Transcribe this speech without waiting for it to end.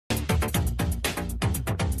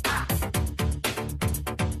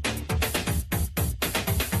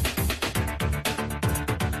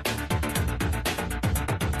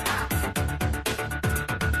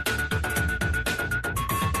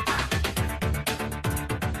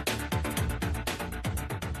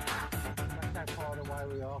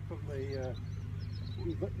from the.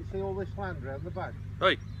 You see all this land around the back?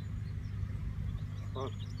 Hey. Oh.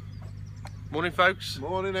 Morning, folks.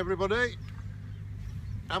 Morning, everybody.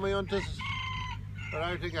 Hammy hunters are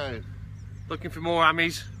out again. Looking for more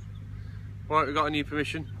hammies. Right, we've got a new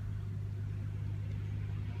permission.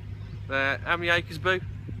 How many acres, Boo?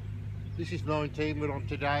 This is 19 we're on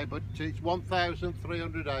today, but it's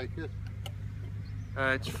 1,300 acres.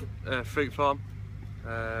 It's a fruit farm.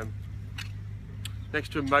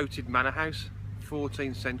 Next to a moated manor house,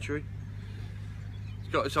 14th century. It's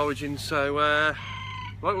got its origins, so right,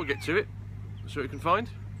 we'll get to it. See what we can find.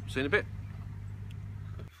 See you in a bit.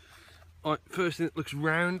 Right, first thing that looks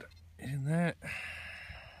round is in there.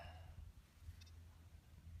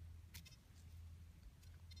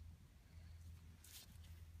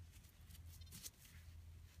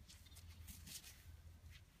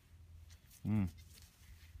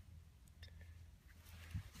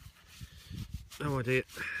 No idea.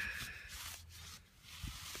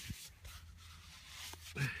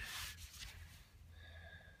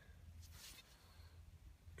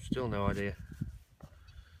 Still no idea.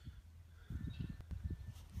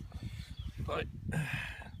 Right,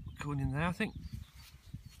 going in there, I think.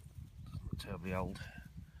 Not terribly old,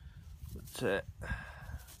 but so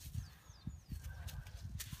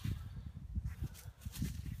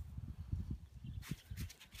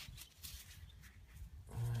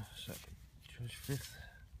George 5th,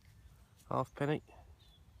 halfpenny.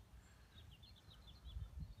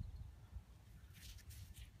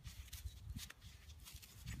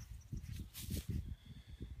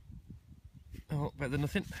 Oh, better than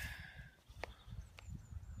nothing.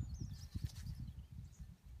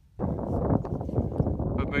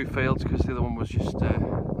 But move fields because the other one was just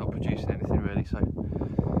not producing anything really. So,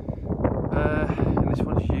 and this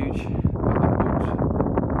one's huge.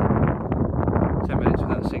 About 10 minutes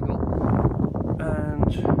without a signal,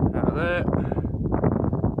 and out of there,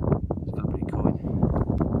 it's got a pretty coin.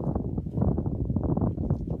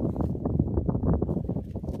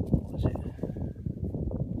 What is it?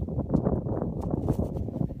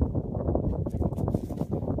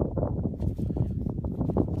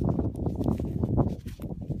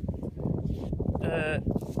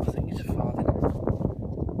 I think it's a farthing.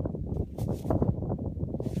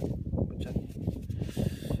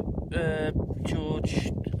 George,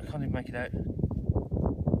 I can't even make it out.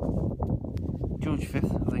 George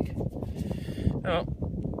 5th, I think. Oh well,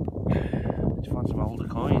 let's find some older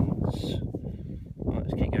coins. Right,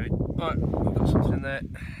 let's keep going. Right, I've got something in there.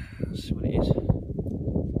 Let's see what it is.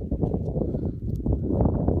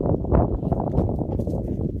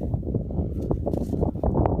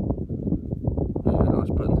 Nice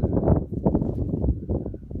button.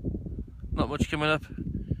 Not much coming up.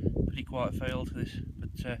 Pretty quiet field for this, but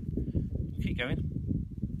keep going.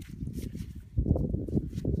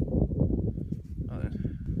 Right then.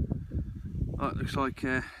 Right, looks like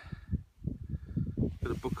got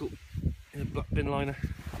a buckle in a black bin liner.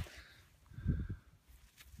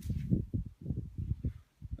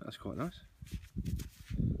 That's quite nice.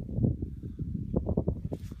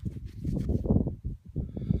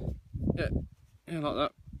 Yeah, like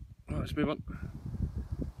that. Right, let's move on.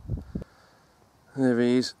 There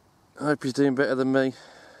he is. I hope he's doing better than me.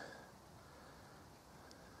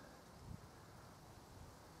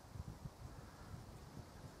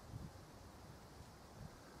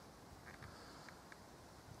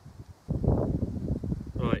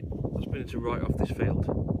 Right, I've been to right off this field.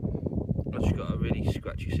 I've just got a really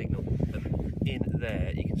scratchy signal, and in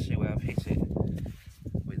there you can see where I've hit it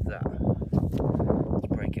with that. Let's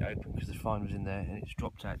break it open because the fine was in there and it's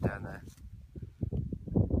dropped out down there.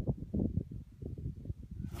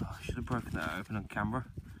 Oh, I should have broken that open on camera.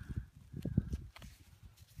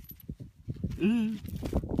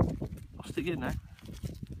 I'll stick it in now.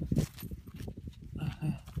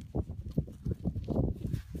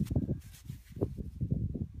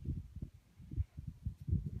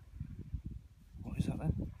 What is that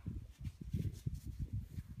then?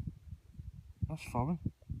 That's foreign.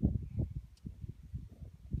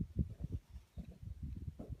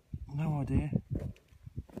 No idea.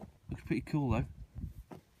 Looks pretty cool though.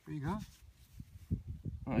 There you go.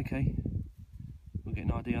 Right, okay. We'll get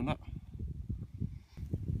an idea on that.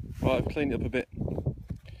 Right, I've cleaned it up a bit.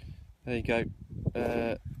 There you go.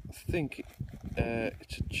 I think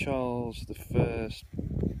it's a Charles the First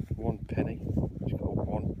 1 penny. It's got a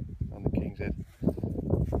 1 on the King's Head.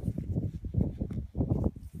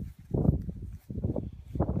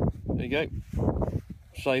 There you go.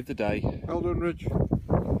 Saved the day. Well done, Rich.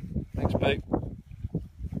 Thanks, babe.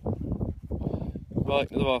 Right,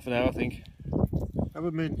 another half an hour, I think. Have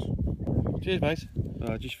a mint. Cheers, mate.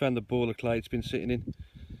 I just found the ball of clay it's been sitting in.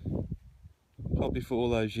 Probably for all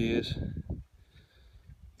those years.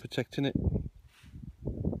 Protecting it.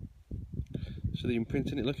 So the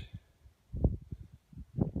imprint in it, look.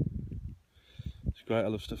 It's great, I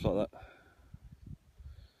love stuff like that.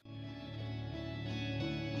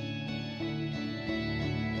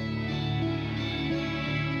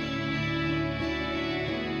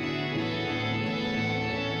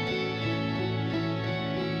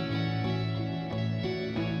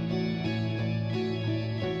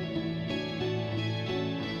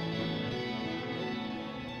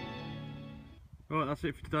 Right, that's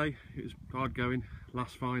it for today. It was hard going.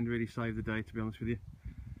 Last find really saved the day, to be honest with you.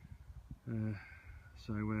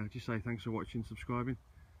 Just say thanks for watching, subscribing.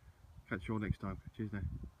 Catch you all next time. Cheers now.